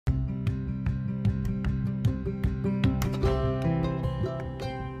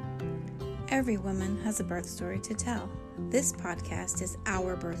Every woman has a birth story to tell. This podcast is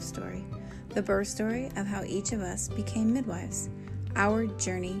our birth story, the birth story of how each of us became midwives, our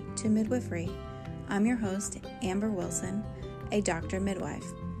journey to midwifery. I'm your host, Amber Wilson, a doctor midwife,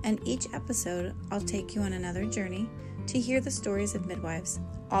 and each episode I'll take you on another journey to hear the stories of midwives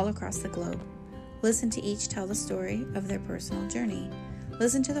all across the globe. Listen to each tell the story of their personal journey.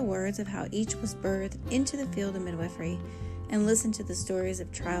 Listen to the words of how each was birthed into the field of midwifery, and listen to the stories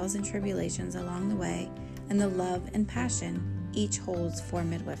of trials and tribulations along the way and the love and passion each holds for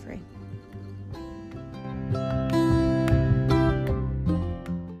midwifery.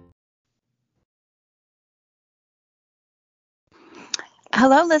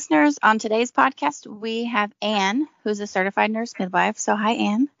 Hello, listeners. On today's podcast, we have Anne, who's a certified nurse midwife. So, hi,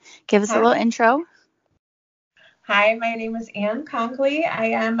 Anne. Give us a little intro. Hi, my name is Anne Conkley. I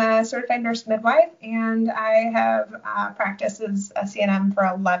am a certified nurse midwife, and I have practiced as a CNM for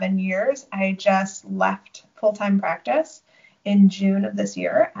 11 years. I just left full-time practice in June of this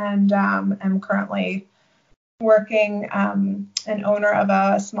year, and am currently working an owner of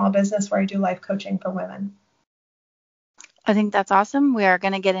a small business where I do life coaching for women. I think that's awesome. We are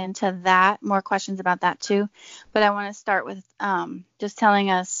going to get into that, more questions about that too. But I want to start with just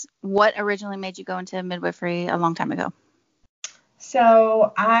telling us what originally made you go into midwifery a long time ago.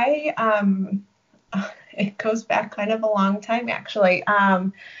 So it goes back kind of a long time, actually.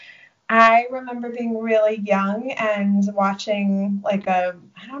 I remember being really young and watching it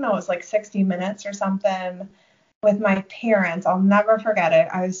was like 60 Minutes or something with my parents. I'll never forget it.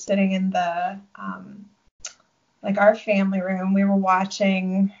 I was sitting in the our family room. We were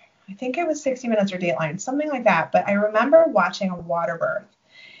watching, I think it was 60 Minutes or Dateline, something like that. But I remember watching a water birth.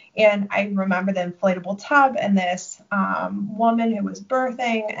 And I remember the inflatable tub and this woman who was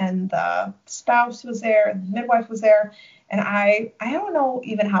birthing, and the spouse was there, the midwife was there. And I don't know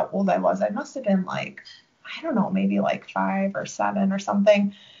even how old I was. I must have been maybe 5 or 7 or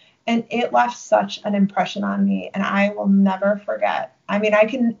something. And it left such an impression on me, and I will never forget. I mean,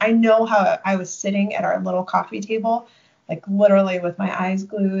 I know how I was sitting at our little coffee table, literally with my eyes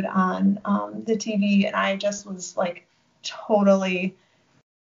glued on the TV, and I just was totally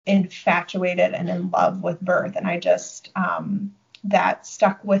infatuated and in love with birth. And I just, that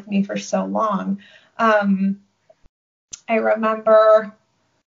stuck with me for so long. I remember,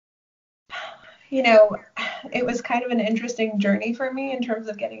 it was kind of an interesting journey for me in terms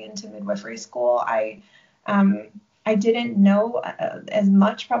of getting into midwifery school. I didn't know as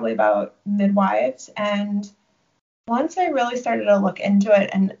much probably about midwives. And once I really started to look into it,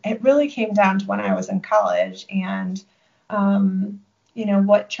 and it really came down to when I was in college and,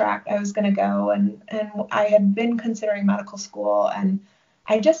 what track I was going to go. And I had been considering medical school, and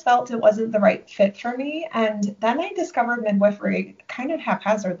I just felt it wasn't the right fit for me. And then I discovered midwifery kind of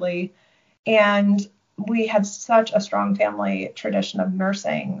haphazardly. And we had such a strong family tradition of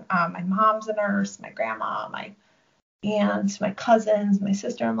nursing. My mom's a nurse, my grandma, my aunts, my cousins, my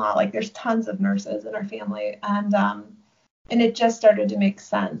sister-in-law, there's tons of nurses in our family. And it just started to make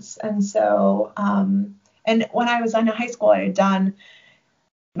sense. And so, and when I was in high school, I had done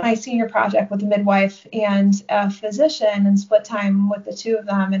my senior project with a midwife and a physician and split time with the two of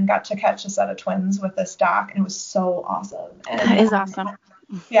them and got to catch a set of twins with this doc. And it was so awesome. And that is awesome.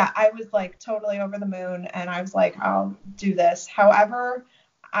 Yeah, I was totally over the moon, and I was I'll do this. However,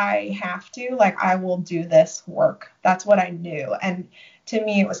 I have to, I will do this work. That's what I knew. And to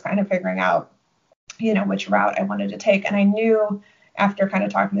me, it was kind of figuring out, which route I wanted to take. And I knew after kind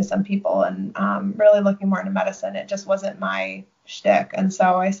of talking to some people and really looking more into medicine, it just wasn't my shtick. And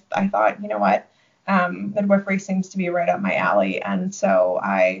so I thought, what, midwifery seems to be right up my alley. And so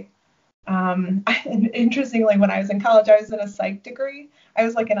interestingly, when I was in college, I was in a psych degree. I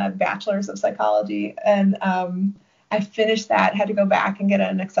was in a bachelor's of psychology, and I finished that, had to go back and get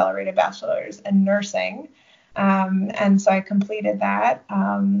an accelerated bachelor's in nursing. And so I completed that.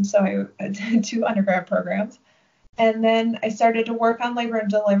 So I did 2 undergrad programs. And then I started to work on labor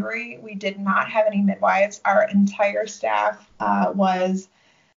and delivery. We did not have any midwives. Our entire staff was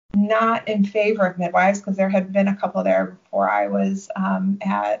not in favor of midwives, because there had been a couple there before I was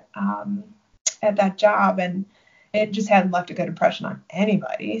at that job, and it just hadn't left a good impression on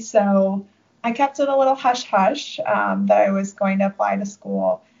anybody. So I kept it a little hush-hush that I was going to apply to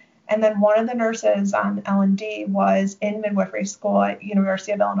school. And then one of the nurses on L&D was in midwifery school at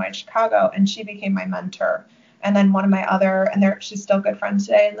University of Illinois Chicago, and she became my mentor. And then one of my other, she's still good friends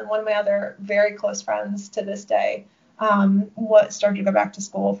today, and then one of my other very close friends to this day started to go back to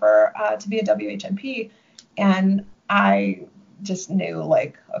school to be a WHMP. And I just knew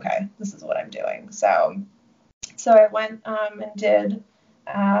okay, this is what I'm doing. So I went and did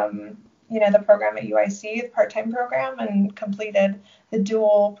the program at UIC, the part-time program, and completed the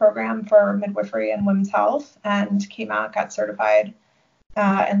dual program for midwifery and women's health, and came out, got certified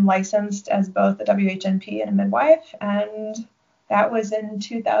and licensed as both a WHNP and a midwife. And that was in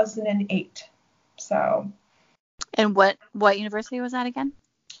 2008. So. And what university was that again?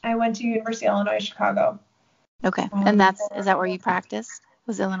 I went to University of Illinois, Chicago. Okay. And is that where you practiced?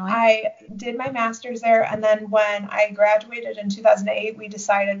 Was Illinois? I did my master's there, and then when I graduated in 2008, we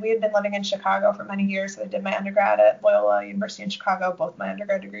decided, we had been living in Chicago for many years, so I did my undergrad at Loyola University in Chicago, both my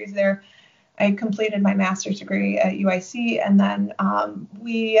undergrad degrees there. I completed my master's degree at UIC, and then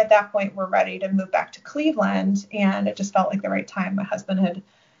we, at that point, were ready to move back to Cleveland, and it just felt like the right time. I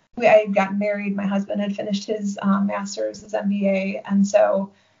had gotten married, my husband had finished his master's, his MBA, and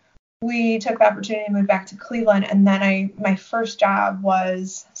so we took the opportunity to move back to Cleveland, and then my first job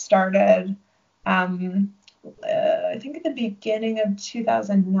started, I think at the beginning of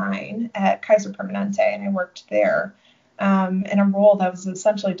 2009 at Kaiser Permanente, and I worked there in a role that was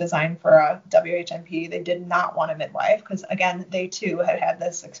essentially designed for a WHNP. They did not want a midwife because, again, they too had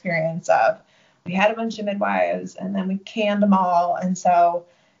this experience of, we had a bunch of midwives and then we canned them all, and so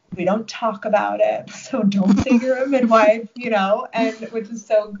we don't talk about it, so don't say you're a midwife, and which is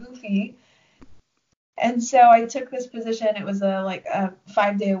so goofy. And so I took this position. It was a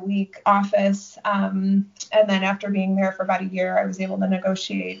 5-day-a-week office. And then after being there for about a year, I was able to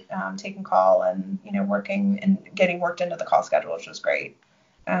negotiate taking call and, working and getting worked into the call schedule, which was great.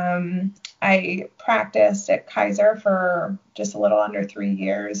 I practiced at Kaiser for just a little under 3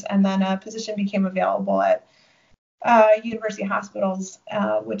 years, and then a position became available at University Hospitals,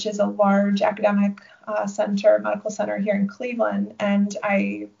 which is a large academic medical center here in Cleveland, and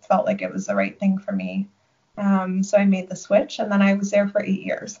I felt like it was the right thing for me. So I made the switch, and then I was there for 8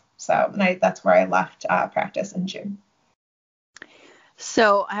 years. So that's where I left practice in June.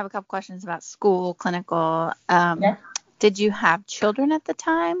 So I have a couple questions about school, clinical. Yeah. Did you have children at the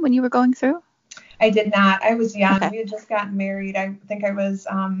time when you were going through? I did not. I was young. Okay. We had just gotten married. I think I was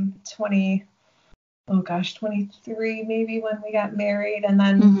 23 maybe when we got married, and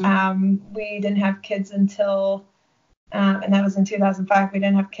then we didn't have kids until and that was in 2005. We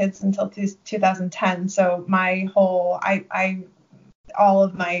didn't have kids until 2010. So all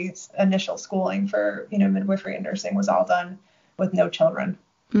of my initial schooling for midwifery and nursing was all done with no children.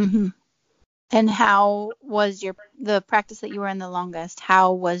 Mm-hmm. And how was the practice that you were in the longest?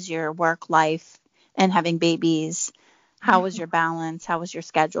 How was your work life and having babies? How was your balance? How was your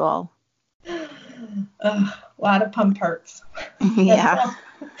schedule? A lot of pump parts. Yeah.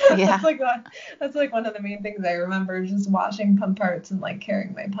 Yeah. That's like one of the main things I remember, just washing pump parts and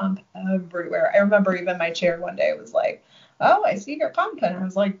carrying my pump everywhere. I remember even my chair one day was like, "Oh, I see you're pumping." I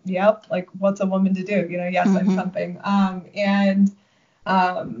was like, "Yep." Like, what's a woman to do? Yes, I'm pumping.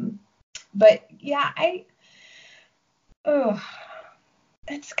 But yeah,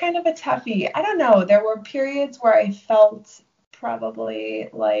 it's kind of a toughie. I don't know. There were periods where I felt probably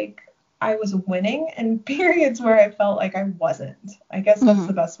like I was winning, and periods where I felt like I wasn't. I guess that's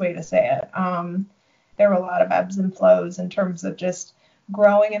the best way to say it. There were a lot of ebbs and flows in terms of just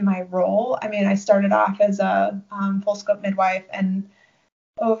growing in my role. I mean, I started off as a full scope midwife, and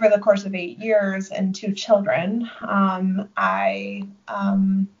over the course of 8 years and 2 children, my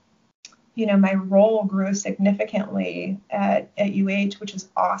role grew significantly at UH, which is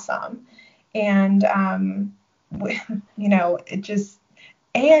awesome. And, it just,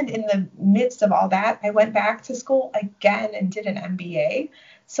 and in the midst of all that, I went back to school again and did an MBA.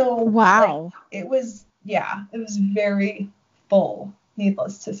 So wow, it was very full,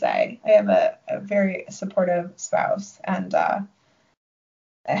 needless to say. I have a very supportive spouse, and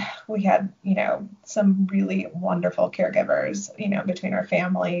we had, some really wonderful caregivers, between our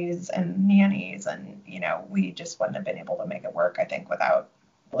families and nannies, and, we just wouldn't have been able to make it work, I think, without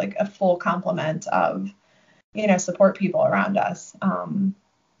a full complement of, support people around us.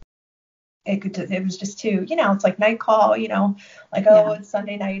 It was just too, it's like night call, it's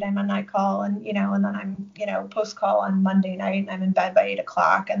Sunday night, I'm on night call, and, and then I'm, post call on Monday night, and I'm in bed by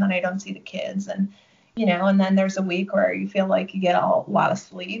 8:00, and then I don't see the kids, and, and then there's a week where you feel like you get a lot of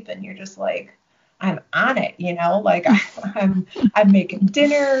sleep, and you're just like, I'm on it, I'm making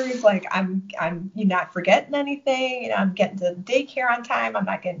dinners, I'm not forgetting anything, I'm getting to daycare on time, I'm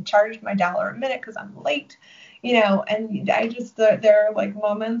not getting charged my $1 a minute because I'm late, and I just, there are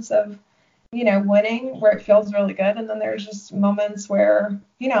moments of, winning where it feels really good. And then there's just moments where,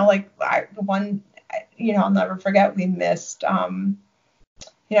 I'll never forget, we missed, I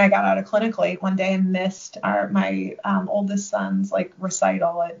got out of clinic late one day and missed my oldest son's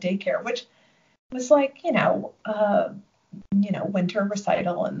recital at daycare, which was winter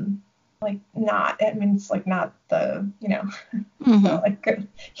recital. And like not, I mean, it's like not the, Mm-hmm. like a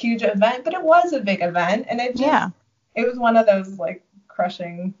huge event, but it was a big event. And it was one of those like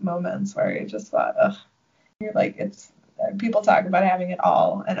crushing moments where you just thought, ugh, you're like, it's, people talk about having it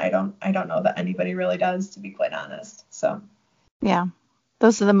all. And I don't know that anybody really does, to be quite honest. So. Yeah.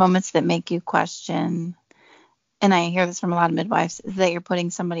 Those are the moments that make you question, and I hear this from a lot of midwives, is that you're putting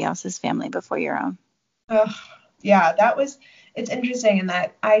somebody else's family before your own. Yeah, it's interesting in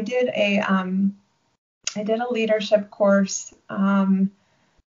that I did a leadership course,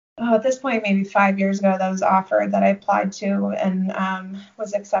 at this point, maybe 5 years ago, that was offered, that I applied to and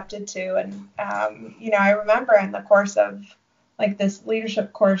was accepted to. And, I remember in the course of like this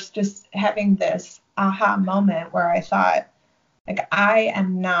leadership course, just having this aha moment where I thought, like, I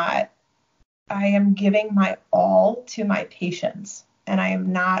am giving my all to my patients, and I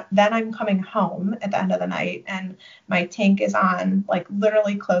am not, then I'm coming home at the end of the night and my tank is on, like,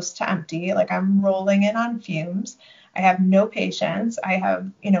 literally close to empty. Like, I'm rolling in on fumes. I have no patience. I have,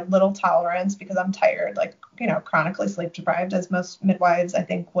 little tolerance because I'm tired, like, chronically sleep deprived, as most midwives, I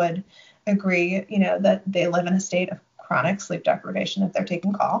think, would agree, that they live in a state of chronic sleep deprivation if they're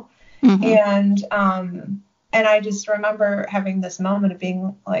taking call. Mm-hmm. And I just remember having this moment of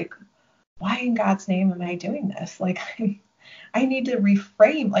being like, why in God's name am I doing this? Like, I need to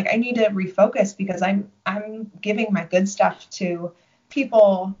reframe, like, I need to refocus, because I'm giving my good stuff to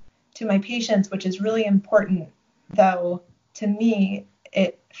people, to my patients, which is really important. Though to me,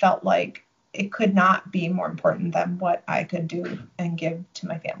 it felt like it could not be more important than what I could do and give to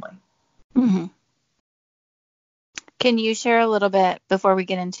my family. Mm-hmm. Can you share a little bit, before we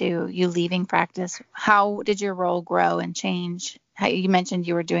get into you leaving practice, how did your role grow and change? How, you mentioned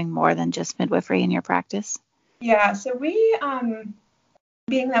you were doing more than just midwifery in your practice. Yeah, so we,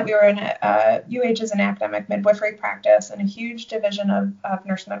 being that we were in UH is an academic midwifery practice and a huge division of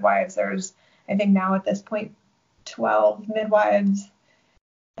nurse midwives, there's, I think now at this point, 12 midwives,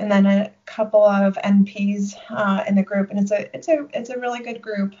 and then a couple of NPs in the group, and it's a really good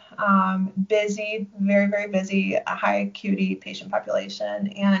group. Busy, very, very busy, a high acuity patient population.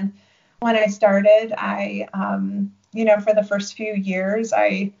 And when I started, I for the first few years,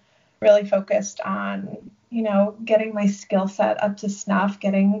 I really focused on getting my skill set up to snuff,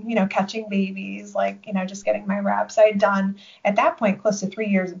 catching babies, like just getting my reps. I had done at that point close to 3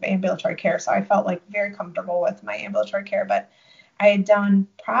 years of ambulatory care, so I felt like very comfortable with my ambulatory care, but I had done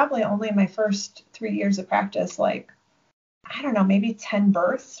probably only in my first 3 years of practice, like, I don't know, maybe 10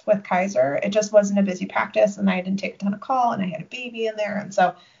 births with Kaiser. It just wasn't a busy practice, and I didn't take a ton of call, and I had a baby in there. And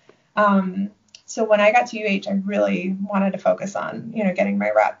so, so when I got to UH, I really wanted to focus on, getting my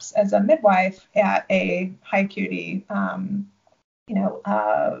reps as a midwife at a high acuity,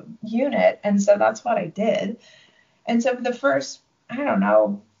 unit. And so that's what I did. And so for the first, I don't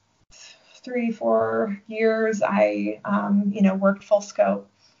know, 3-4 years, I, worked full scope.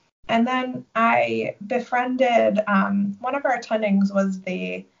 And then I befriended, one of our attendings was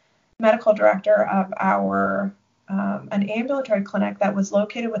the medical director of our, an ambulatory clinic that was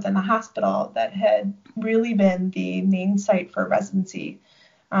located within the hospital that had really been the main site for residency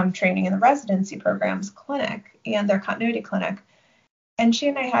training in the residency programs clinic and their continuity clinic. And she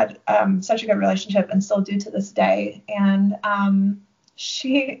and I had such a good relationship, and still do to this day. And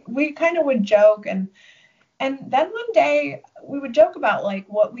we kind of would joke, and then one day we would joke about like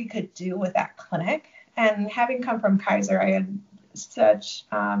what we could do with that clinic. And having come from Kaiser, I had such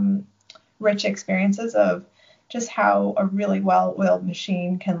rich experiences of just how a really well-oiled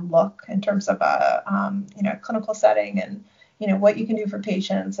machine can look in terms of a clinical setting, and what you can do for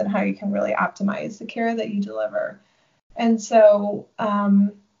patients and how you can really optimize the care that you deliver. And so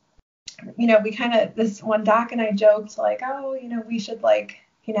we kind of, this one doc and I joked like, oh, we should like,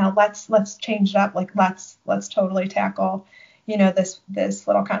 let's change it up. Like, let's totally tackle, this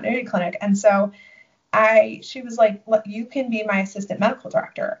little continuity clinic. And so she was like, you can be my assistant medical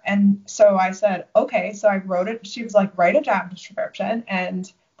director. And so I said, okay. So I wrote it. She was like, write a job description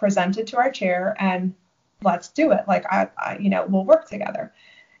and present it to our chair, and let's do it. Like, I we'll work together.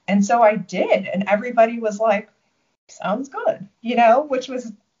 And so I did. And everybody was like, sounds good, which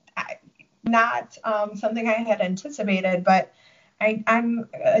was not something I had anticipated, but I'm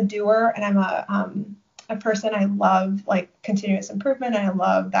a doer, and I'm a person. I love like continuous improvement. And I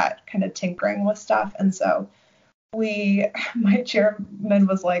love that kind of tinkering with stuff. And so my chairman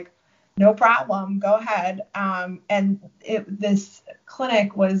was like, no problem, go ahead. And this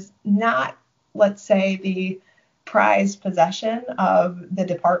clinic was not, let's say, the prized possession of the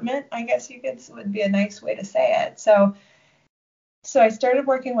department, I guess would be a nice way to say it. So I started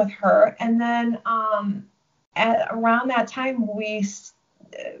working with her, and then around that time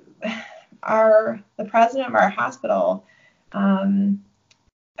the president of our hospital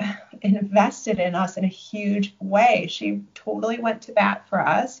invested in us in a huge way. She totally went to bat for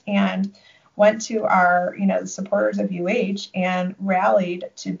us and went to our, the supporters of UH and rallied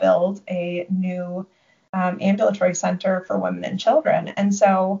to build a new ambulatory center for women and children. And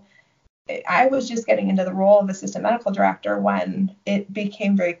so I was just getting into the role of assistant medical director when it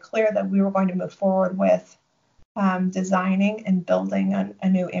became very clear that we were going to move forward with designing and building a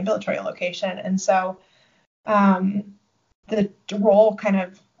new ambulatory location. And so the role kind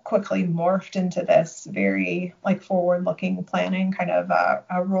of quickly morphed into this very forward-looking planning kind of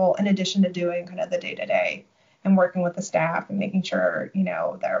a role, in addition to doing kind of the day-to-day and working with the staff and making sure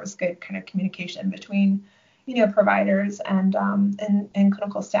there was good kind of communication between providers and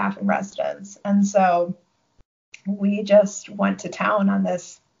clinical staff and residents. And so we just went to town on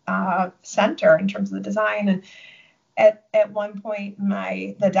this center in terms of the design. And at one point,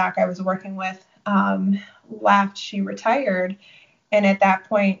 the doc I was working with left. She retired. And at that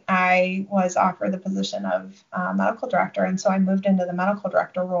point, I was offered the position of medical director. And so I moved into the medical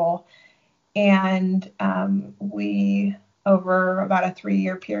director role. And we, over about a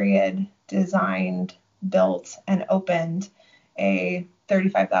 3-year period, designed, built, and opened a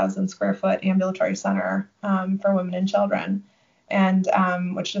 35,000 square foot ambulatory center for women and children, and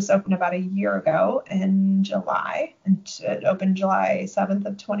which just opened about a year ago in July. And it opened July 7th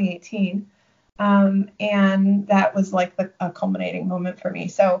of 2018. And that was a culminating moment for me.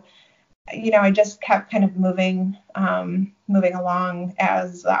 So, I just kept kind of moving along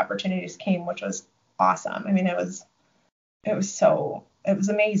as the opportunities came, which was awesome. I mean, it was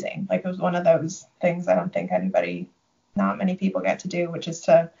amazing. It was one of those things I don't think not many people get to do, which is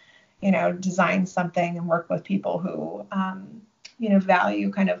to, design something and work with people who,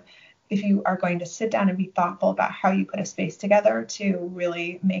 value kind of, if you are going to sit down and be thoughtful about how you put a space together to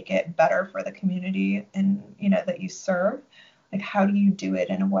really make it better for the community and, that you serve, how do you do it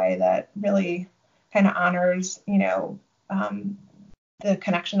in a way that really kind of honors, the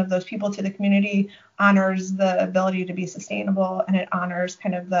connection of those people to the community, honors the ability to be sustainable, and it honors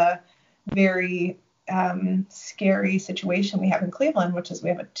kind of the very scary situation we have in Cleveland, which is we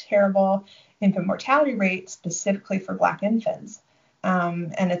have a terrible infant mortality rate specifically for Black infants.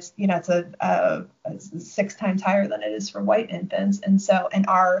 And it's, it's 6 times higher than it is for white infants. And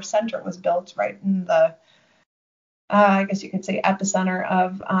our center was built right in the, I guess you could say, epicenter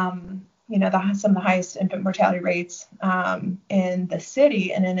of, some of the highest infant mortality rates in the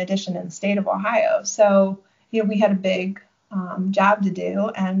city, and in addition in the state of Ohio. So, we had a big job to do.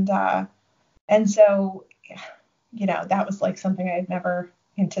 And so, that was something I had never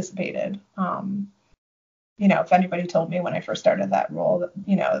anticipated. If anybody told me when I first started that role,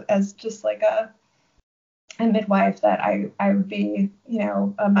 as just a midwife, that I would be,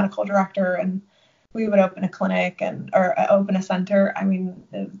 a medical director and we would open a clinic or open a center. I mean,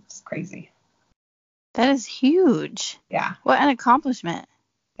 it's crazy. That is huge. Yeah. What an accomplishment.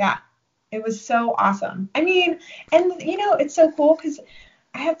 Yeah. It was so awesome. I mean, and it's so cool because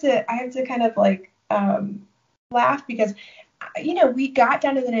I have to kind of laugh because we got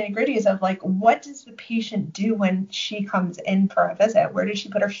down to the nitty-gritties of what does the patient do when she comes in for a visit? Where does she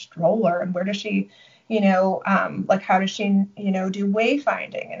put her stroller, and where does she, how does she, do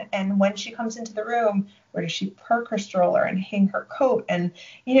wayfinding? And when she comes into the room, where does she park her stroller and hang her coat? And,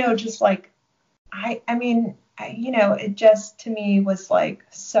 just it just to me was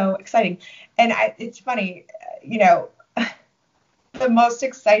so exciting. And it's funny, the most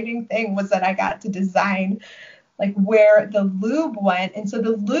exciting thing was that I got to design where the lube went. And so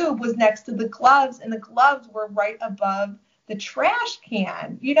the lube was next to the gloves, and the gloves were right above the trash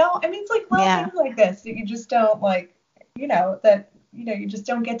can, it's little things like this that you just don't you just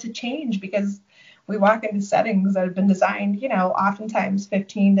don't get to change because we walk into settings that have been designed, oftentimes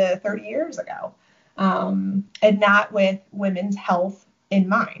 15 to 30 years ago, and not with women's health in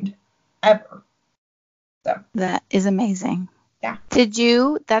mind ever. So that is amazing. Yeah.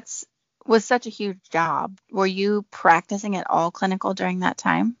 Was such a huge job. Were you practicing at all clinical during that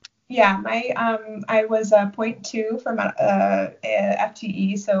time? Yeah, I was a 0.2 for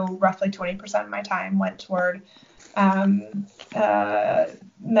FTE, so roughly 20% of my time went toward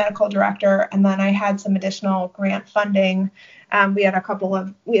medical director, and then I had some additional grant funding. We had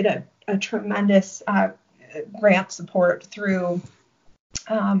a tremendous grant support through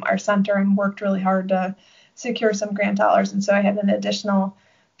our center, and worked really hard to secure some grant dollars, and so I had an additional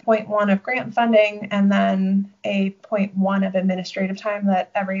 0.1 of grant funding, and then a 0.1 of administrative time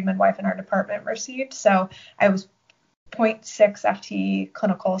that every midwife in our department received. So I was 0.6 FTE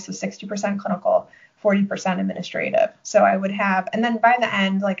clinical, so 60% clinical, 40% administrative. So I would have, and then by the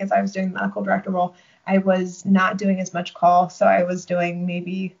end, like as I was doing the medical director role, I was not doing as much call. So I was doing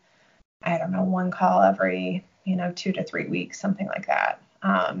maybe, I don't know, one call every, 2 to 3 weeks, something like that.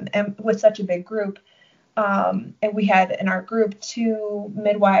 And with such a big group, and we had in our group 2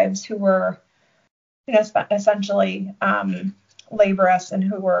 midwives who were, essentially laborists and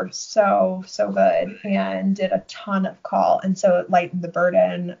who were so good and did a ton of call. And so it lightened the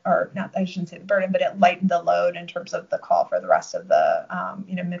burden, or not, I shouldn't say the burden, but it lightened the load in terms of the call for the rest of the,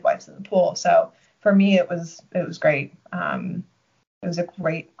 midwives in the pool. So for me, it was great. It was a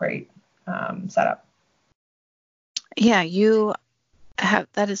great setup. Yeah, you have,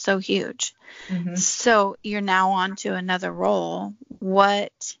 that is so huge. Mm-hmm. So you're now on to another role.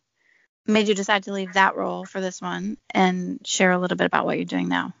 What made you decide to leave that role for this one, and share a little bit about what you're doing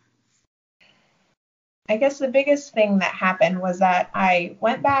now? I guess the biggest thing that happened was that I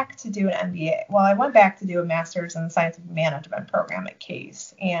went back to do an MBA. Well, I went back to do a master's in the scientific management program at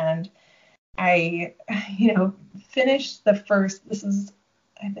Case. And I, finished the first,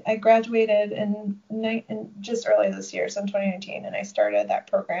 I graduated in just early this year, so in 2019, and I started that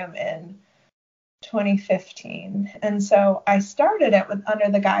program in 2015. And so I started it under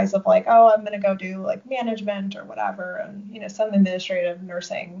the guise of like, oh, I'm going to go do like management or whatever, and, some administrative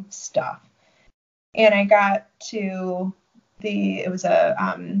nursing stuff. And I got to it was a,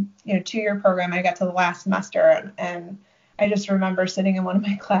 2-year program. I got to the last semester, and I just remember sitting in one of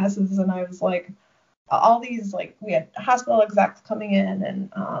my classes, and I was like, all these, like, we had hospital execs coming in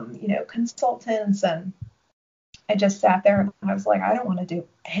and, consultants, and I just sat there and I was like, I don't want to do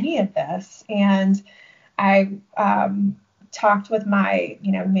any of this. And I talked with my,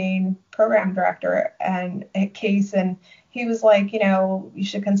 main program director at Case, and he was like, you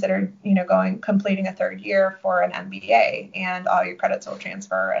should consider, completing a 3rd year for an MBA, and all your credits will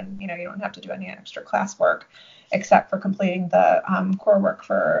transfer, and, you don't have to do any extra classwork except for completing the core work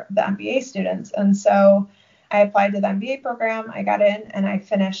for the MBA students. And so I applied to the MBA program, I got in, and I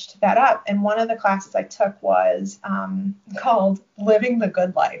finished that up. And one of the classes I took was called Living the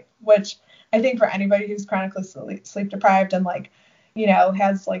Good Life, which I think for anybody who's chronically sleep deprived and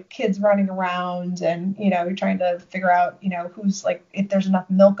has like kids running around, and, you're trying to figure out, who's like, if there's enough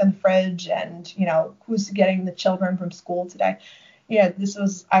milk in the fridge, and, who's getting the children from school today. I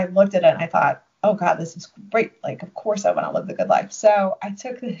looked at it and I thought, oh God, this is great. Like, of course I want to live the good life. So I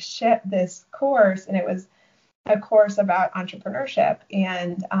took this course, and it was a course about entrepreneurship.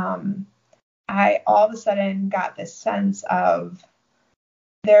 And I all of a sudden got this sense of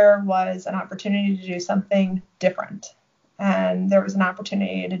there was an opportunity to do something different. And there was an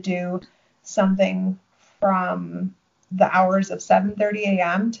opportunity to do something from the hours of 7:30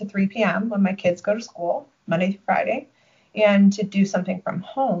 a.m. to 3 p.m. when my kids go to school, Monday through Friday, and to do something from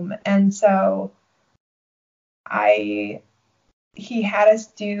home. And so he had us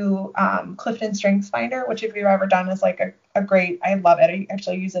do Clifton Strengths Finder, which if you've ever done is like a great, I love it. I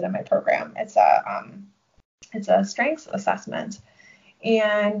actually use it in my program. It's a strengths assessment.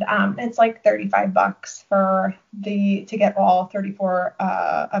 And it's like $35 to get all 34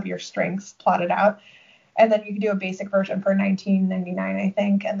 of your strengths plotted out. And then you can do a basic version for $19.99, I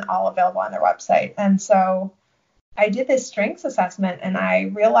think, and all available on their website. And so I did this strengths assessment, and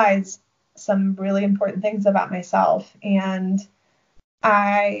I realized some really important things about myself. And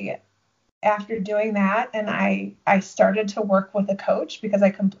after doing that, and I started to work with a coach, because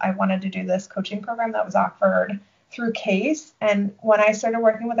I wanted to do this coaching program that was offered through Case. And when I started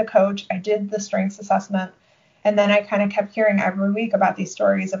working with a coach, I did the strengths assessment. And then I kind of kept hearing every week about these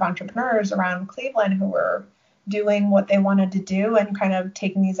stories of entrepreneurs around Cleveland who were doing what they wanted to do and kind of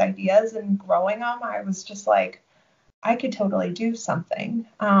taking these ideas and growing them. I was just like, I could totally do something.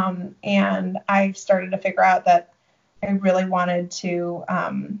 And I started to figure out that I really wanted to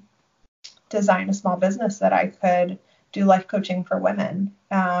design a small business that I could do life coaching for women,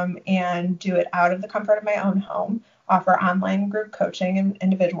 and do it out of the comfort of my own home, offer online group coaching and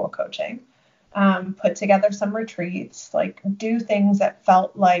individual coaching, put together some retreats, like do things that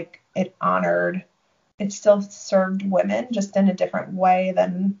felt like it still served women, just in a different way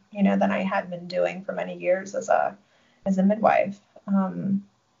than I had been doing for many years as a midwife. And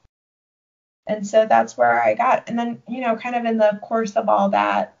so that's where I got. And then, kind of in the course of all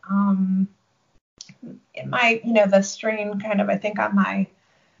that, the strain kind of, I think, on my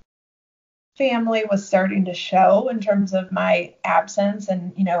family was starting to show in terms of my absence.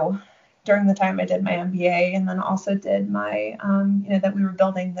 And, during the time I did my MBA, and then also did my, that we were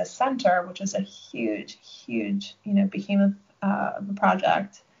building this center, which was a huge, huge, behemoth of a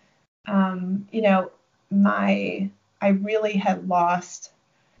project. My I really had lost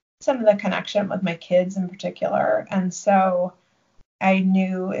some of the connection with my kids in particular. And so I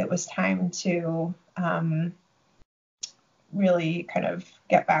knew it was time to really kind of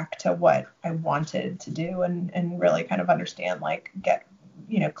get back to what I wanted to do and really kind of understand, like, get,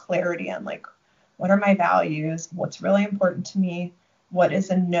 clarity on, like, what are my values, what's really important to me, what is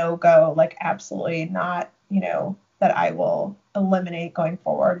a no-go, like absolutely not, that I will eliminate going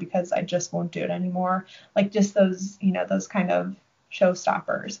forward because I just won't do it anymore. Like just those, those kind of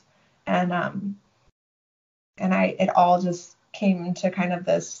showstoppers. And it all just came to kind of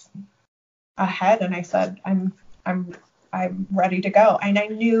this ahead, and I said, I'm ready to go. And I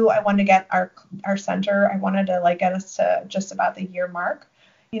knew I wanted to get our center. I wanted to like get us to just about the year mark,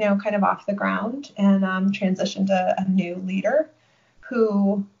 kind of off the ground, and transition to a new leader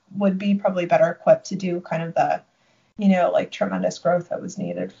who would be probably better equipped to do kind of the, like tremendous growth that was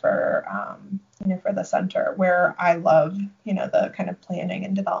needed for, for the center, where I love, the kind of planning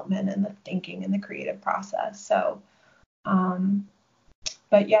and development and the thinking and the creative process. So,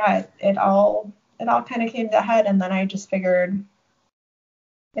 but yeah, it all kind of came to a head, and then I just figured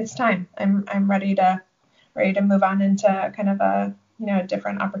it's time. I'm ready to move on into kind of a, a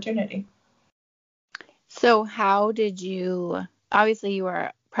different opportunity. So how did you, obviously you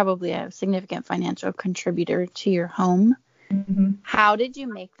were probably a significant financial contributor to your home. Mm-hmm. How did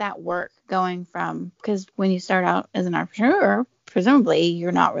you make that work going from, because when you start out as an entrepreneur, presumably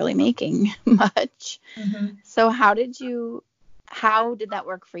you're not really making much. Mm-hmm. So how did that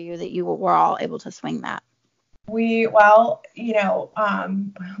work for you that you were all able to swing that? We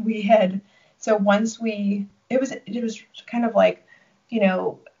had, so once it was kind of like,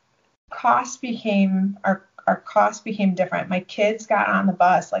 our cost became different. My kids got on the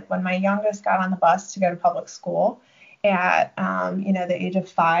bus, like when my youngest got on the bus to go to public school at, the age of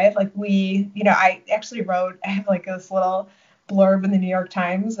 5, like I actually wrote, I have like this little blurb in the New York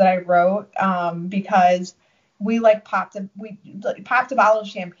Times that I wrote, because we popped a bottle of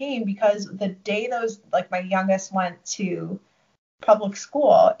champagne because the day my youngest went to public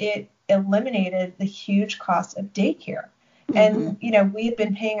school, it eliminated the huge cost of daycare. And, we had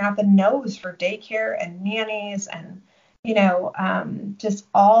been paying out the nose for daycare and nannies and, just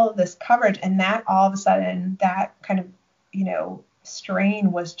all of this coverage. And that all of a sudden, that kind of,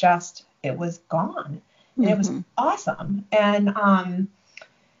 strain was it was gone. And it was awesome. And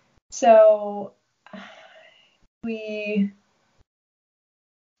so we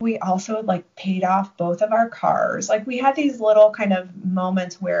also paid off both of our cars. Like we had these little kind of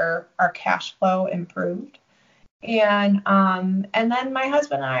moments where our cash flow improved. And then my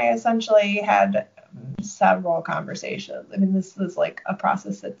husband and I essentially had several conversations. I mean, this was like a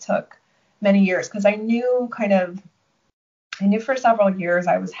process that took many years, because I knew for several years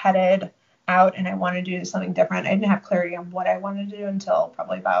I was headed out and I wanted to do something different. I didn't have clarity on what I wanted to do until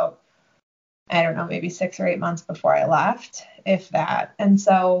probably about, I don't know, maybe 6 or 8 months before I left, if that. And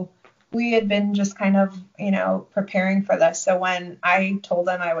so we had been just kind of, preparing for this. So when I told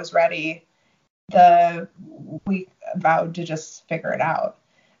them I was ready, we vowed to just figure it out.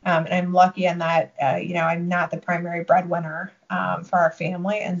 And I'm lucky in that, I'm not the primary breadwinner for our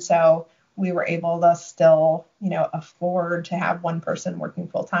family. And so we were able to still, afford to have one person working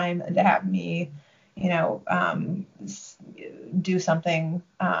full time and to have me, do something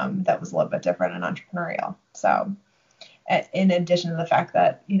that was a little bit different and entrepreneurial. So in addition to the fact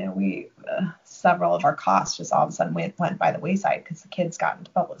that, we several of our costs just all of a sudden went by the wayside because the kids got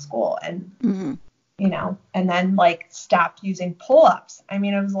into public school and, and then stopped using pull-ups. I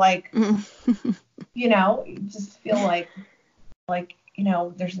mean, it was like, you just feel like,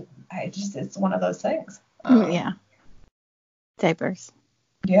 it's one of those things. Yeah. Diapers.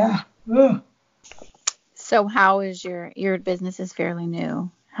 Yeah. Ugh. So how is your business is fairly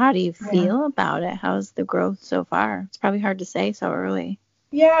new. How do you feel about it? How's the growth so far? It's probably hard to say so early.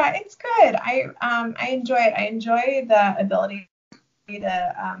 Yeah, it's good. I enjoy it. I enjoy the ability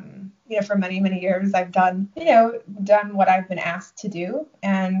to, for many, many years I've done what I've been asked to do.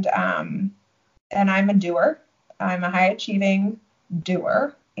 And I'm a doer. I'm a high achieving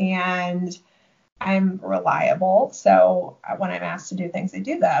doer, and I'm reliable. So when I'm asked to do things, I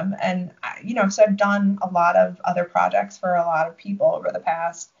do them. And, so I've done a lot of other projects for a lot of people over the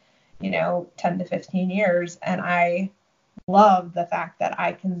past, 10 to 15 years. And I love the fact that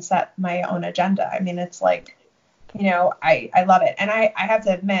I can set my own agenda. I mean, it's like, I love it. And I have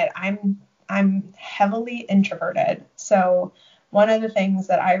to admit, I'm heavily introverted. So one of the things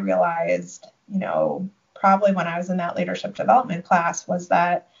that I realized, probably when I was in that leadership development class, was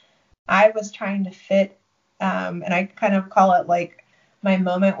that I was trying to fit, and I kind of call it like my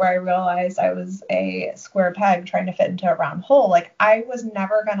moment where I realized I was a square peg trying to fit into a round hole. Like, I was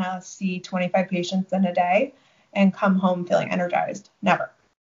never going to see 25 patients in a day and come home feeling energized. Never.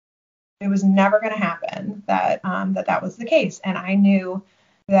 It was never going to happen that was the case. And I knew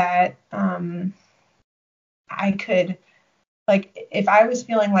that I could, like, if I was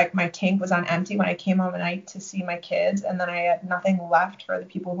feeling like my tank was on empty when I came home at night to see my kids, and then I had nothing left for the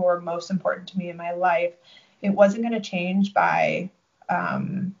people who were most important to me in my life, it wasn't going to change by,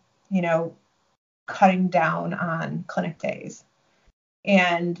 cutting down on clinic days.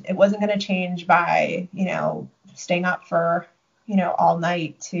 And it wasn't going to change by, staying up for, all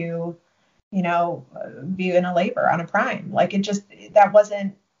night to, be in a labor on a prime. Like, it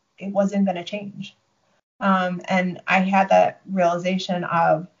wasn't going to change. And I had that realization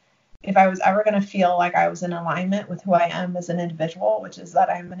of, if I was ever going to feel like I was in alignment with who I am as an individual, which is that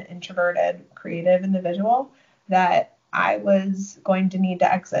I'm an introverted, creative individual, that I was going to need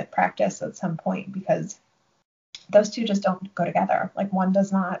to exit practice at some point, because those two just don't go together. Like, one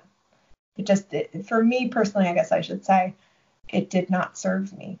does not. For me personally, I guess I should say, it did not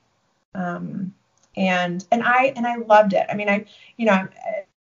serve me. And I loved it. I mean, I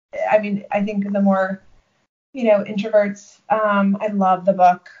think the more, introverts, I love the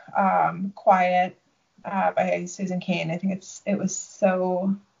book, Quiet, by Susan Cain. I think it was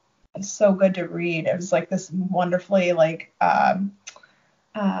so good to read. It was like this wonderfully, like, I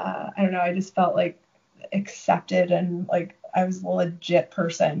don't know, I just felt like accepted, and like I was a legit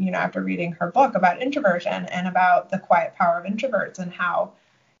person, after reading her book about introversion and about the quiet power of introverts, and how,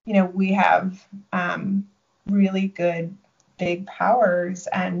 we have really good big powers,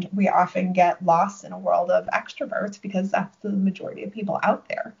 and we often get lost in a world of extroverts because that's the majority of people out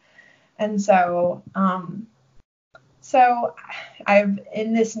there. And so I've,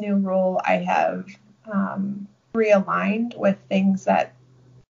 in this new role, I have realigned with things that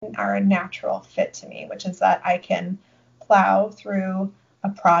are a natural fit to me, which is that I can plow through a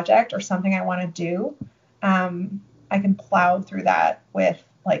project or something I want to do. I can plow through that with,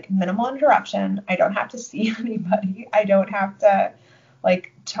 like, minimal interruption. I don't have to see anybody. I don't have to,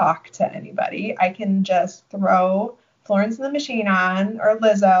 like, talk to anybody. I can just throw Florence and the Machine on, or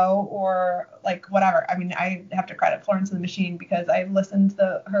Lizzo, or like whatever. I mean, I have to credit Florence and the Machine because I listened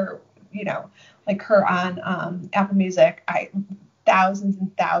to her, like her on Apple Music. Thousands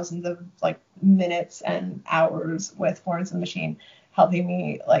and thousands of, like, minutes and hours with Florence and the Machine, helping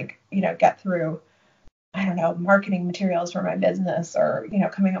me, like, get through, I don't know, marketing materials for my business, or,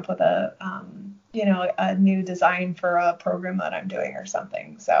 coming up with a new design for a program that I'm doing or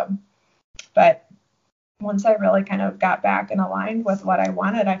something. So, but once I really kind of got back and aligned with what I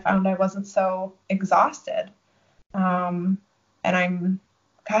wanted, I found I wasn't so exhausted. And I'm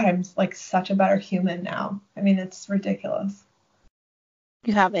like such a better human now. I mean, it's ridiculous.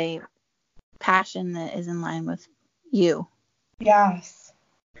 You have a passion that is in line with you. Yes.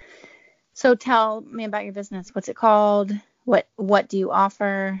 So tell me about your business. What's it called? What do you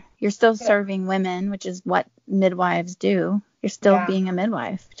offer? You're still serving women, which is what midwives do. You're still being a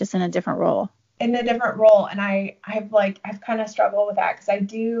midwife, just in a different role. In a different role. And I've kind of struggled with that, because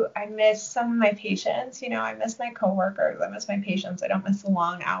I miss some of my patients. I miss my coworkers. I miss my patients. I don't miss the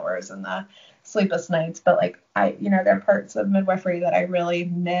long hours and the sleepless nights, but, like, there are parts of midwifery that I really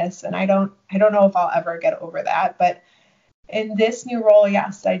miss, and I don't know if I'll ever get over that. But in this new role,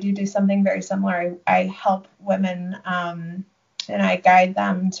 yes, I do something very similar. I help women, and I guide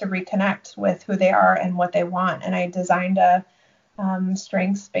them to reconnect with who they are and what they want. And I designed a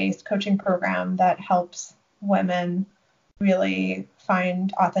strengths-based coaching program that helps women really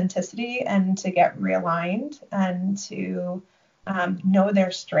find authenticity and to get realigned, and to know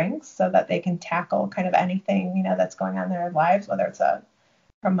their strengths so that they can tackle kind of anything, that's going on in their lives, whether it's a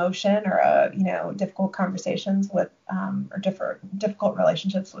promotion or difficult conversations with or difficult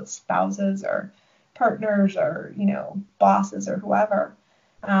relationships with spouses or partners or bosses or whoever.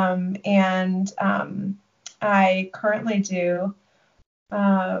 I currently do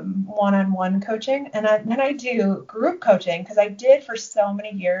one-on-one coaching, and then I do group coaching, because I did for so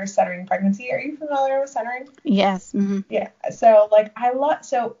many years centering pregnancy. Are you familiar with centering? Yes. Mm-hmm. Yeah. So, like,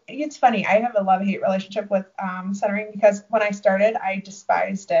 so it's funny. I have a love-hate relationship with centering, because when I started, I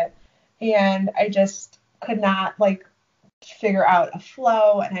despised it, and I just could not, like, figure out a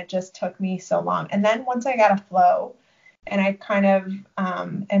flow, and it just took me so long. And then once I got a flow and I kind of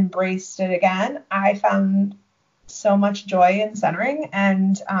embraced it again, I found so much joy in centering.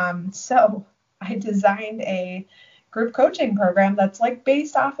 And so I designed a group coaching program that's, like,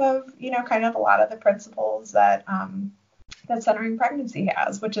 based off of, kind of a lot of the principles that that centering pregnancy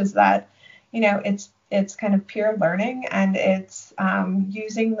has, which is that, it's kind of peer learning, and it's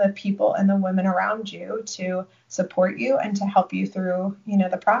using the people and the women around you to support you and to help you through,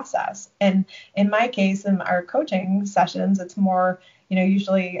 the process. And in my case, in our coaching sessions, it's more,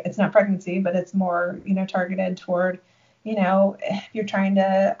 usually it's not pregnancy, but it's more, targeted toward, if you're trying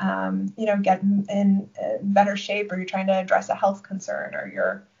to, get in better shape, or you're trying to address a health concern, or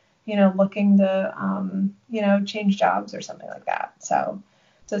you're, looking to, change jobs or something like that. So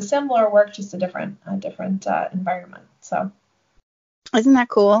it's a similar work, just a different environment. So isn't that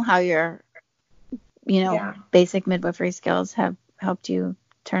cool how your, basic midwifery skills have helped you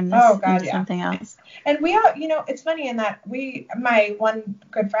turn this into something else? And we all, it's funny in that my one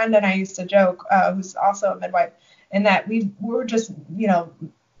good friend and I used to joke, who's also a midwife, in that we were just,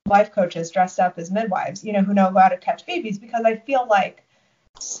 life coaches dressed up as midwives, who know how to catch babies, because I feel like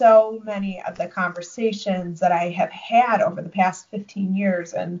so many of the conversations that I have had over the past 15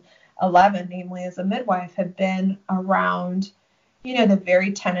 years and 11, namely as a midwife, have been around, the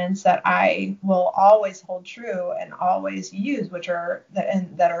very tenets that I will always hold true and always use, which are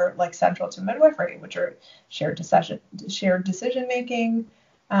that are like central to midwifery, which are shared decision making,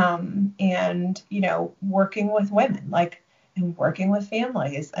 and working with women, and working with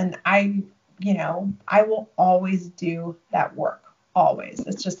families. And I will always do that work. Always.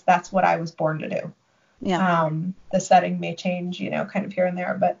 It's just, that's what I was born to do. Yeah. The setting may change, kind of here and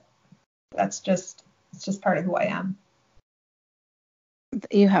there, but it's just part of who I am.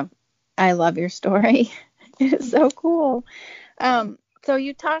 I love your story. It's so cool. So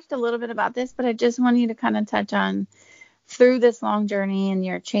you talked a little bit about this, but I just want you to kind of touch on, through this long journey and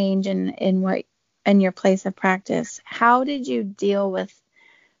your change in your place of practice, how did you deal with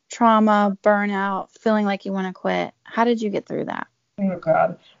trauma, burnout, feeling like you want to quit? How did you get through that? Oh,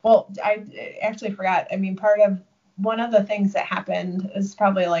 God. Well, I actually forgot. I mean, one of the things that happened is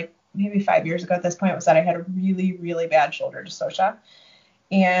probably like maybe 5 years ago at this point, was that I had a really, really bad shoulder dystocia.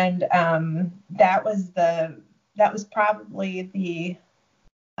 And that was probably the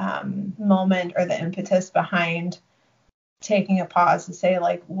moment or the impetus behind taking a pause to say,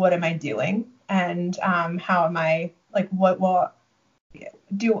 like, what am I doing? And how am I, like, what will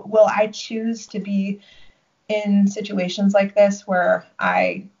I choose to be in situations like this where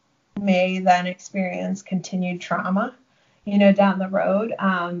I may then experience continued trauma, down the road.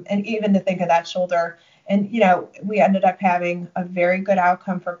 And even to think of that shoulder, and, we ended up having a very good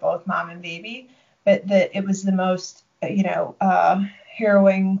outcome for both mom and baby, but it was the most,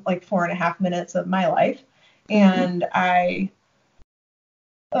 harrowing, like 4.5 minutes of my life. And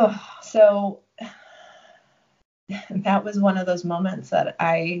so that was one of those moments that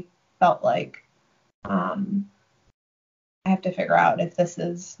I felt like, I have to figure out if this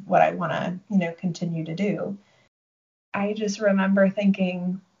is what I want to, continue to do. I just remember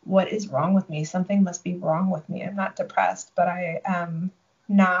thinking, what is wrong with me? Something must be wrong with me. I'm not depressed, but I am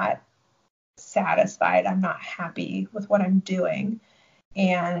not satisfied. I'm not happy with what I'm doing.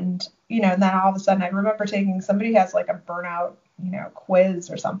 And, and then all of a sudden I remember somebody has like a burnout, quiz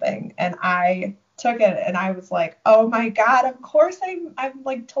or something. And I took it and I was like, oh my God, of course I'm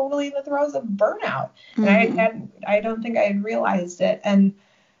like totally in the throes of burnout. And I don't think I had realized it. And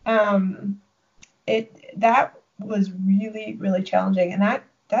that was really, really challenging. And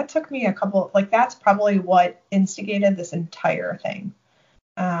that took me that's probably what instigated this entire thing,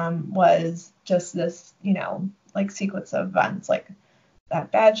 was just this, like sequence of events, like that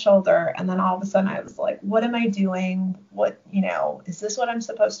bad shoulder. And then all of a sudden I was like, what am I doing? What, is this what I'm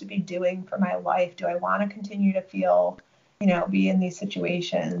supposed to be doing for my life? Do I want to continue to feel, be in these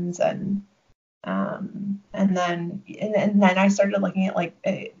situations? And then I started looking at like,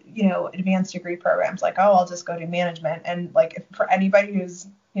 advanced degree programs, like, oh, I'll just go do management. And like, for anybody who's,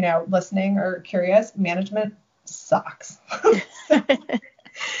 listening or curious, management sucks.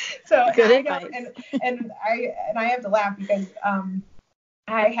 So good advice. And I have to laugh because,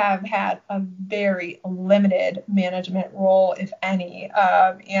 I have had a very limited management role, if any.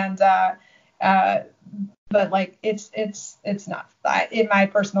 But like, it's not, in my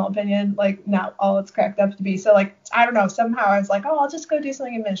personal opinion, like not all it's cracked up to be. So like, I don't know, somehow I was like, oh, I'll just go do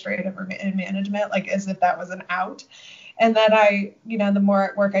something administrative or in management, like as if that was an out. And then the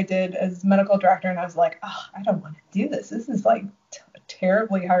more work I did as medical director, and I was like, oh, I don't want to do this. This is like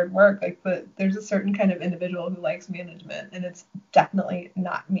terribly hard work. Like, but there's a certain kind of individual who likes management, and it's definitely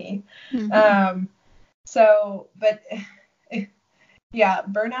not me. But yeah,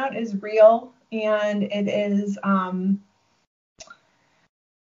 burnout is real, and it is, I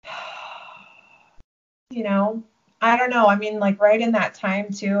don't know. I mean, like right in that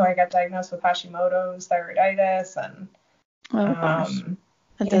time too, I got diagnosed with Hashimoto's thyroiditis, and oh gosh,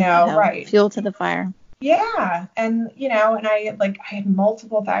 that doesn't help. Right, fuel to the fire. Yeah. And, and I had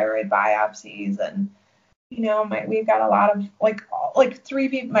multiple thyroid biopsies, and, we've got a lot of three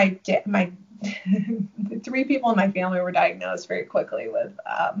people, my three people in my family were diagnosed very quickly with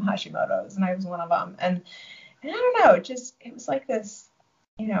Hashimoto's, and I was one of them. And I don't know, it was like this,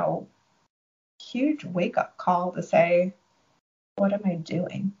 huge wake up call to say, what am I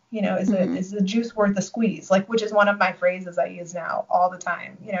doing? Is the juice worth the squeeze? Which is one of my phrases I use now all the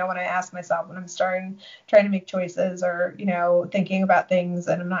time. When I ask myself, when I'm trying to make choices, or, thinking about things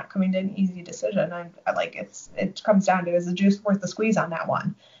and I'm not coming to an easy decision, it comes down to, is the juice worth the squeeze on that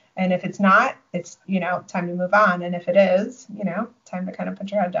one? And if it's not, it's, time to move on. And if it is, time to kind of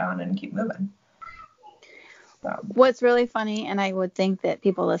put your head down and keep moving. So. What's really funny, and I would think that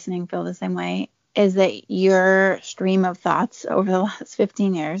people listening feel the same way, is that your stream of thoughts over the last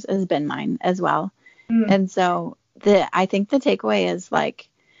 15 years has been mine as well. And so I think the takeaway is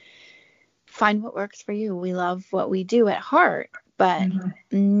find what works for you. We love what we do at heart, but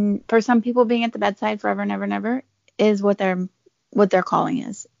for some people, being at the bedside forever and ever and ever is what their calling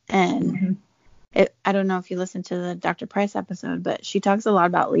is. And I don't know if you listened to the Dr. Price episode, but she talks a lot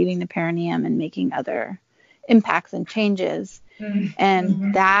about leaving the perineum and making other impacts and changes.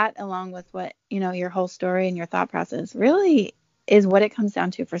 And that, along with what, your whole story and your thought process, really is what it comes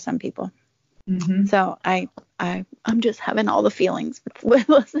down to for some people. So I'm just having all the feelings with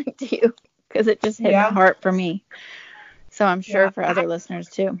listening to you, because it just hit heart for me. So I'm sure for other listeners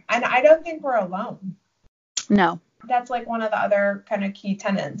too. And I don't think we're alone. No. That's one of the other kind of key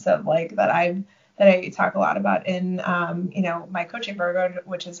tenets of that I talk a lot about in my coaching program,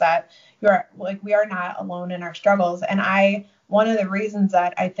 which is that we are not alone in our struggles. And one of the reasons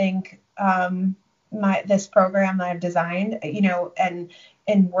that I think this program that I've designed,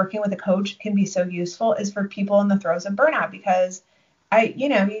 and working with a coach can be so useful, is for people in the throes of burnout. Because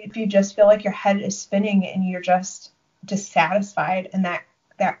if you just feel like your head is spinning and you're just dissatisfied, and that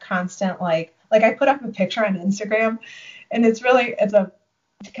constant I put up a picture on Instagram, and it's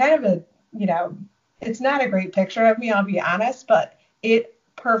kind of it's not a great picture of me, I'll be honest, but it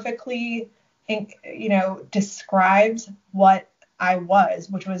perfectly, describes what I was,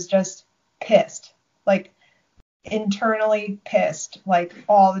 which was just pissed, internally pissed,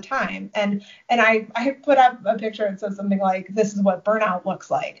 all the time. And I put up a picture that says something like, this is what burnout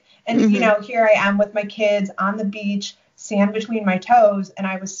looks like. And, here I am with my kids on the beach, sand between my toes, and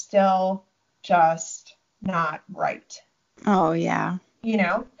I was still just not right. Oh, yeah.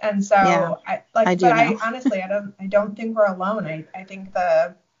 And so I honestly, I don't think we're alone. I think as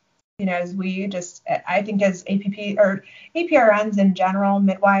APP or APRNs in general,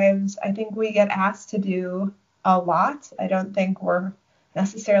 midwives, I think we get asked to do a lot. I don't think we're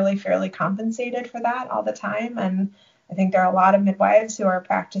necessarily fairly compensated for that all the time. And I think there are a lot of midwives who are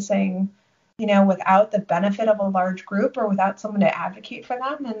practicing, without the benefit of a large group or without someone to advocate for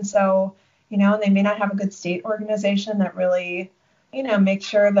them. And so, they may not have a good state organization that really, make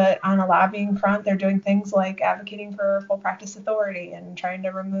sure that on a lobbying front, they're doing things like advocating for full practice authority and trying to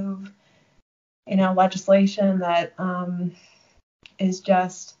remove, legislation that is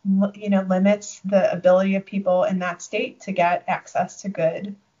just, limits the ability of people in that state to get access to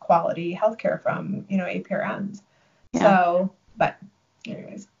good quality healthcare from, APRNs. Yeah. So, but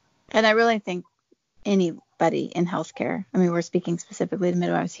anyways. And I really think anybody in healthcare, I mean, we're speaking specifically to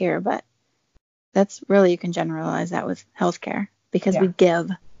midwives here, but that's really, you can generalize that with healthcare, because we give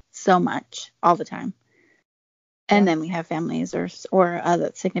so much all the time. And then we have families or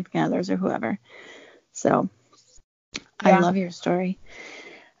other significant others or whoever. So I love your story.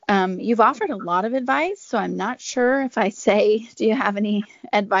 You've offered a lot of advice, so I'm not sure if I say, do you have any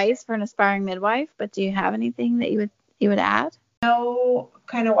advice for an aspiring midwife? But do you have anything that you would add? Know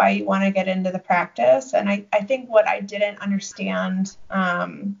kind of why you want to get into the practice. And I think what I didn't understand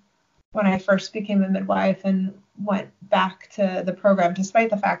when I first became a midwife and went back to the program, despite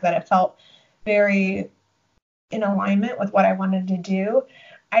the fact that it felt very in alignment with what I wanted to do,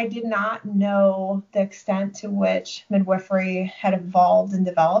 I did not know the extent to which midwifery had evolved and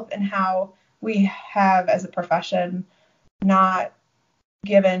developed, and how we have, as a profession, not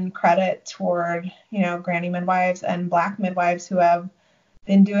given credit toward, granny midwives and Black midwives who have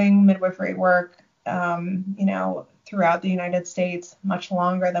been doing midwifery work, throughout the United States much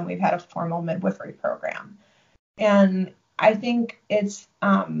longer than we've had a formal midwifery program. And I think it's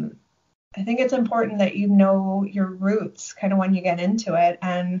important that you know your roots kind of when you get into it.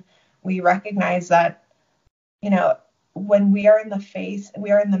 And we recognize that, when we are in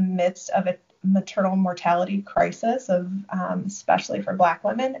the midst of a maternal mortality crisis of, especially for Black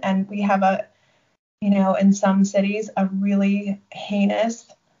women. And we have in some cities, a really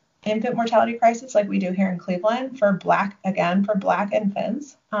heinous infant mortality crisis like we do here in Cleveland for Black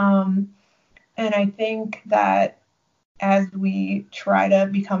infants. And I think that as we try to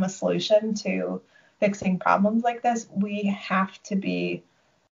become a solution to fixing problems like this, we have to be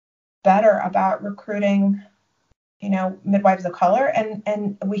better about recruiting, midwives of color,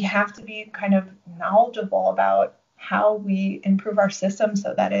 and we have to be kind of knowledgeable about how we improve our system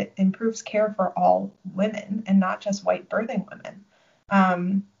so that it improves care for all women and not just white birthing women.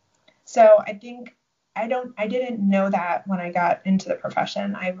 So I think I didn't know that when I got into the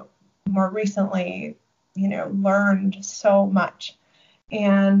profession. I've more recently, learned so much.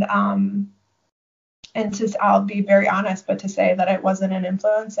 And I'll be very honest, but to say that it wasn't an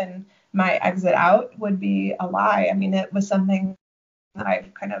influence and my exit out would be a lie. I mean, it was something that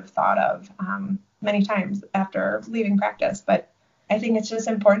I've kind of thought of many times after leaving practice. But I think it's just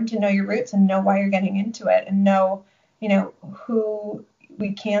important to know your roots and know why you're getting into it, and know, who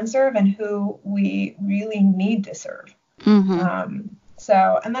we can serve and who we really need to serve. Mm-hmm.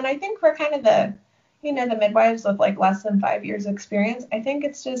 And then I think for kind of the midwives with like less than 5 years experience, I think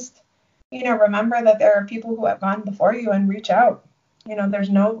it's just, remember that there are people who have gone before you and reach out. There's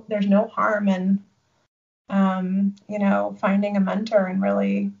no harm in, finding a mentor and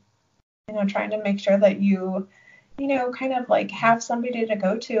really, trying to make sure that you, kind of like have somebody to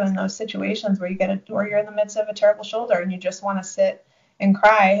go to in those situations where you're in the midst of a terrible shoulder and you just want to sit and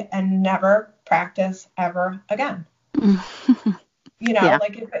cry and never practice ever again. Yeah.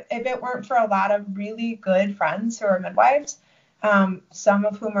 Like if it weren't for a lot of really good friends who are midwives, some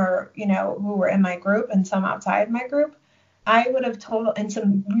of whom are, who were in my group and some outside my group, I would have and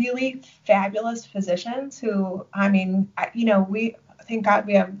some really fabulous physicians who, we, thank God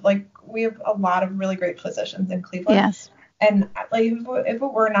we have a lot of really great physicians in Cleveland. Yes. And like, if it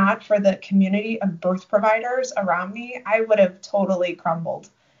were not for the community of birth providers around me, I would have totally crumbled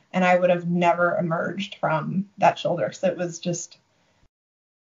and I would have never emerged from that shoulder. So it was just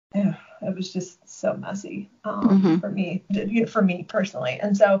so messy for me personally.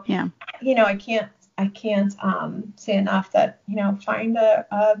 And so, I can't say enough that, find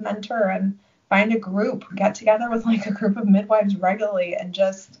a mentor and find a group, get together with like a group of midwives regularly and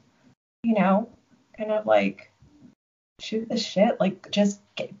just, kind of like shoot the shit, like just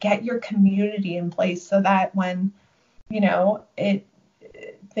get your community in place so that when,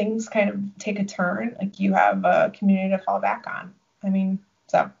 things kind of take a turn, like you have a community to fall back on. I mean,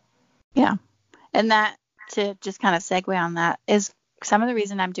 so. Yeah. And that, to just kind of segue on that, is some of the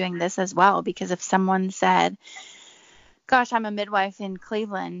reason I'm doing this as well, because if someone said, gosh, I'm a midwife in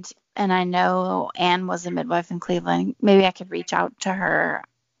Cleveland and I know Anne was a midwife in Cleveland, maybe I could reach out to her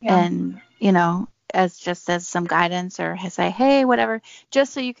and, as some guidance or say, hey, whatever,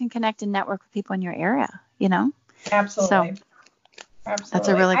 just so you can connect and network with people in your area, Absolutely. So that's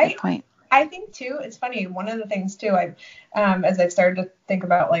a really good point. I think too, it's funny. One of the things too, as I've started to think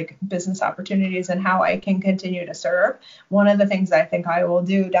about like business opportunities and how I can continue to serve, one of the things I think I will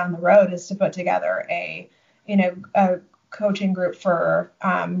do down the road is to put together a coaching group for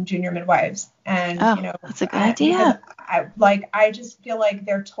junior midwives. And, that's a good idea. I just feel like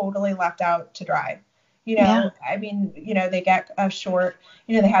they're totally left out to dry. I mean, they get a short,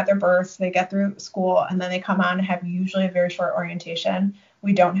 they have their births, they get through school, and then they come on and have usually a very short orientation.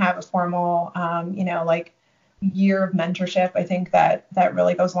 We don't have a formal, year of mentorship. I think that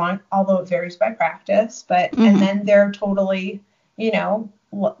really goes along, although it varies by practice. But and then they're totally,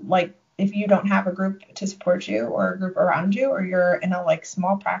 like if you don't have a group to support you or a group around you, or you're in a like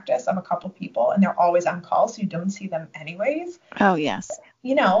small practice of a couple people and they're always on call, so you don't see them anyways. Oh, yes.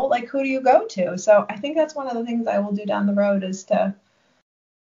 Like who do you go to? So I think that's one of the things I will do down the road is to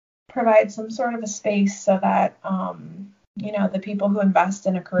provide some sort of a space so that, the people who invest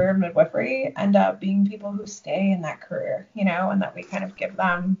in a career in midwifery end up being people who stay in that career, and that we kind of give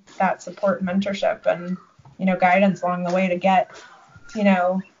them that support and mentorship and, guidance along the way to get,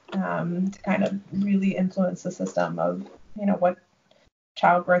 to kind of really influence the system of, what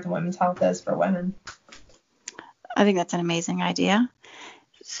childbirth and women's health is for women. I think that's an amazing idea.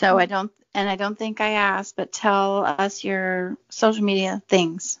 So I don't think I asked, but tell us your social media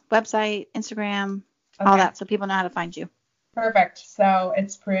things, website, Instagram, all that, so people know how to find you. Perfect. So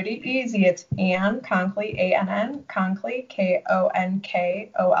it's pretty easy. It's Anne Conkley, A-N-N, Conkley, K-O-N-K-O-L-Y,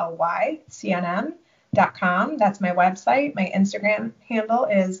 CNM.com. That's my website. My Instagram handle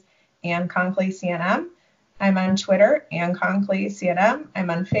is Anne Conkley CNM. I'm on Twitter, Anne Conkley CNM. I'm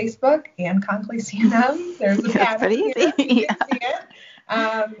on Facebook, Anne Conkley CNM. There's a pattern here. You can see it.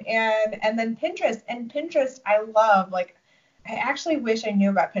 And then Pinterest. And Pinterest, I love. Like, I actually wish I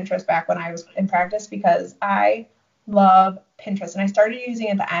knew about Pinterest back when I was in practice, because I love Pinterest. And I started using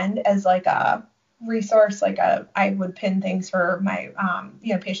it at the end as like a resource, I would pin things for my,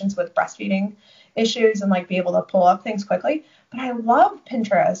 patients with breastfeeding issues and like be able to pull up things quickly. But I love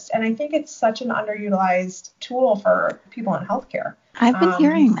Pinterest, and I think it's such an underutilized tool for people in healthcare. I've been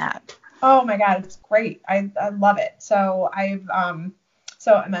hearing that. Oh my God, it's great. I love it. So I'm on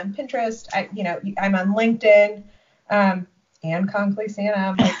Pinterest. I'm on LinkedIn. And Conkley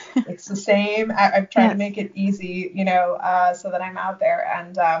Santa, like it's the same. I've tried to make it easy, so that I'm out there.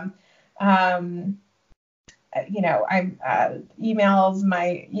 And I'm emails.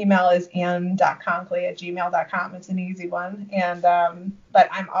 My email is ann.conkley@gmail.com. It's an easy one. And but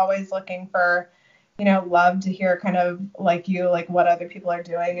I'm always looking for, love to hear kind of like what other people are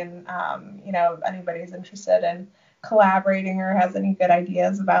doing, and if anybody's interested in collaborating or has any good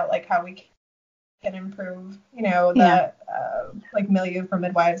ideas about like how we can improve, the milieu for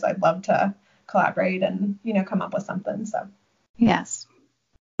midwives. I'd love to collaborate and, come up with something. So. Yes.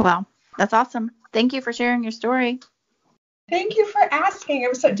 Well, that's awesome. Thank you for sharing your story. Thank you for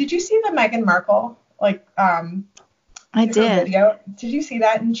asking. Did you see the Meghan Markle, I did. Video? Did you see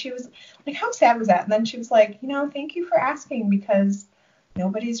that? And she was like, how sad was that? And then she was like, thank you for asking, because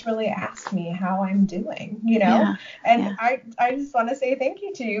nobody's really asked me how I'm doing, Yeah, and yeah. I just want to say thank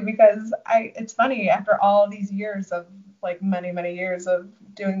you to you, because it's funny, after all these years of many, many years of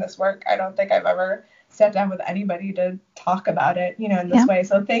doing this work, I don't think I've ever sat down with anybody to talk about it, in this way.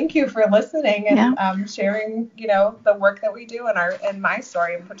 So thank you for listening and sharing, the work that we do and my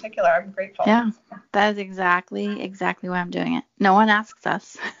story in particular. I'm grateful. Yeah, that is exactly why I'm doing it. No one asks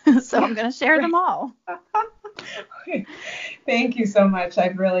us, so I'm going to share them all. Thank you so much.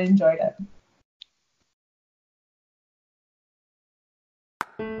 I've really enjoyed it.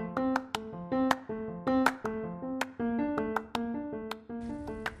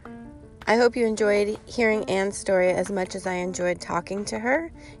 I hope you enjoyed hearing Ann's story as much as I enjoyed talking to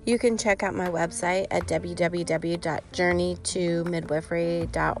her. You can check out my website at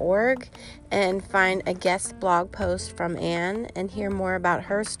www.journeytomidwifery.org and find a guest blog post from Ann and hear more about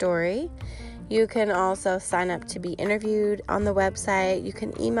her story. You can also sign up to be interviewed on the website. You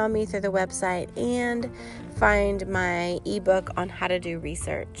can email me through the website and find my ebook on how to do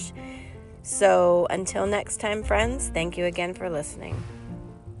research. So until next time, friends, thank you again for listening.